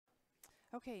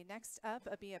Okay, next up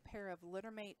will be a pair of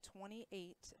Littermate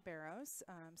 28 barrows.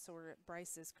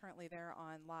 Bryce is currently there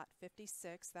on lot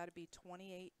 56. That'd be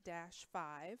 28-5.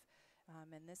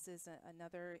 And this is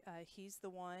another, he's the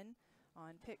one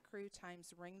on Pit Crew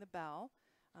times Ring the Bell.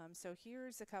 So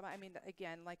here's a couple. I mean,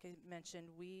 again, like I mentioned,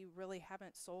 we really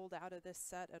haven't sold out of this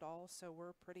set at all, so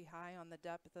we're pretty high on the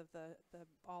depth of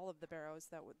all of the barrows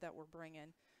that we're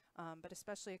bringing. But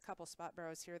especially a couple spot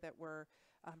barrows here that we're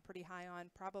pretty high on,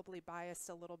 probably biased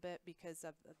a little bit because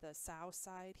of the sow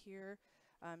side here.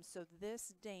 So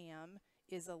this dam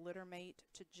is a littermate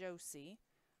to Josie,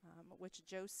 which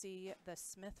Josie, the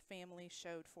Smith family,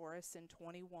 showed for us in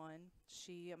 21.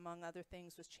 She, among other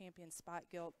things, was champion spot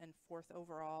gilt and 4th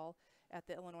overall at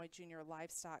the Illinois Junior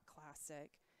Livestock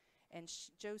Classic. And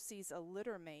Josie's a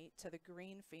littermate to the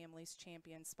Green family's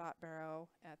champion spot barrow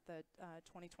at the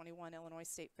 2021 Illinois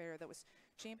State Fair that was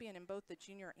champion in both the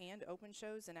junior and open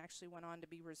shows and actually went on to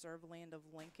be reserve land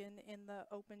of Lincoln in the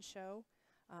open show.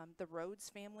 The Rhodes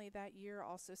family that year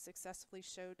also successfully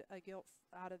showed a gilt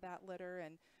out of that litter,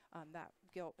 and that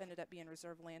gilt ended up being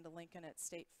reserve land of Lincoln at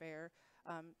State Fair.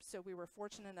 So we were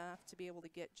fortunate enough to be able to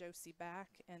get Josie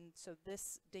back, and so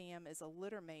this dam is a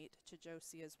littermate to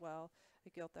Josie as well, a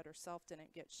gilt that herself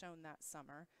didn't get shown that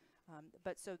summer.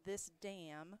 But so this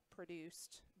dam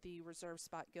produced the reserve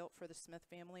spot gilt for the Smith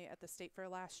family at the State Fair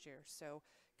last year. So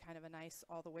kind of a nice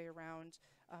all the way around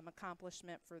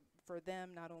accomplishment for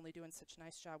them, not only doing such a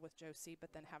nice job with Josie,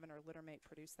 but then having her littermate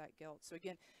produce that gilt. So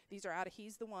again, these are out of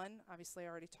He's the One. Obviously, I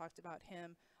already talked about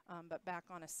him, but back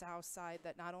on a sow side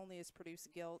that not only has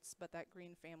produced gilts, but that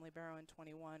Green family barrow in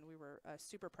 21 we were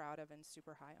super proud of and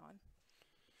super high on.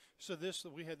 So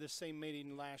we had this same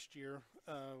mating last year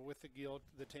with the gilt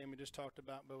that Tammy just talked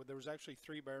about, but there was actually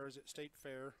 3 barrows at State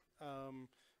Fair,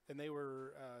 and they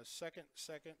were second,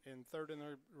 and third in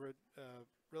their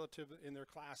relative in their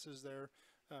classes there.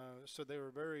 So they were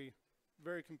very,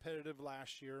 very competitive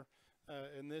last year.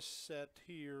 In this set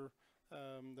here,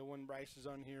 the one Bryce is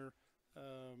on here,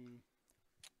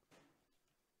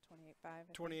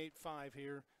 28.5. 28.5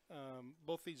 here.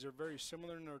 Both these are very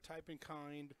similar in their type and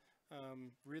kind.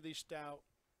 Really stout,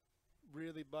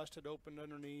 really busted open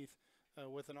underneath,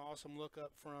 with an awesome look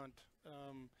up front.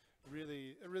 I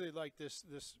really like this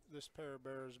pair of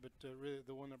bears, but really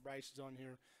the one that Bryce is on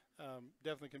here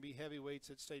definitely can be heavyweights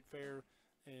at State Fair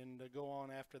and go on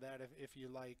after that if you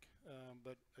like.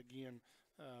 But again,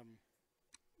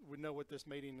 we know what this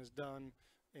mating has done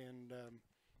and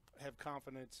have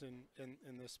confidence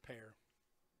in this pair.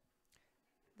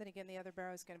 Then again, the other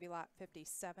barrow is going to be lot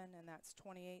 57, and that's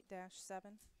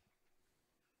 28-7.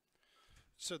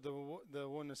 So the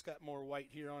one that's got more white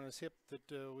here on his hip that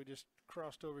we just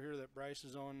crossed over here that Bryce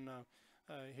is on,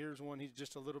 here's one. He's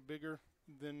just a little bigger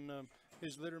than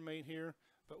his littermate here,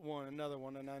 but another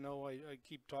one, and I know I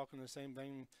keep talking the same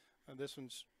thing. This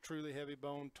one's truly heavy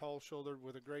bone, tall shouldered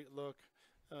with a great look.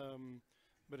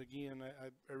 But again,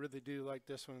 I really do like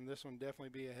this one, and this one definitely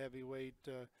be a heavyweight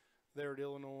there at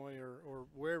Illinois or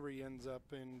wherever he ends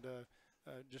up, and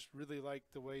just really like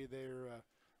the way they're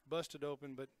busted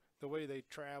open, but the way they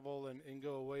travel and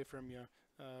go away from you.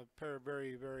 Pair of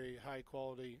very, very high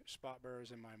quality spot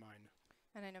bearers in my mind.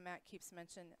 And I know Matt keeps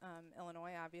mentioning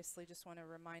Illinois. Obviously, just want to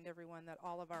remind everyone that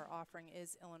all of our offering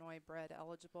is Illinois bred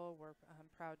eligible. We're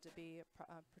proud to be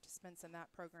participants in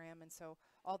that program, and so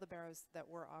all the barrows that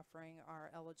we're offering are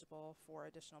eligible for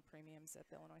additional premiums at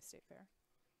the Illinois State Fair.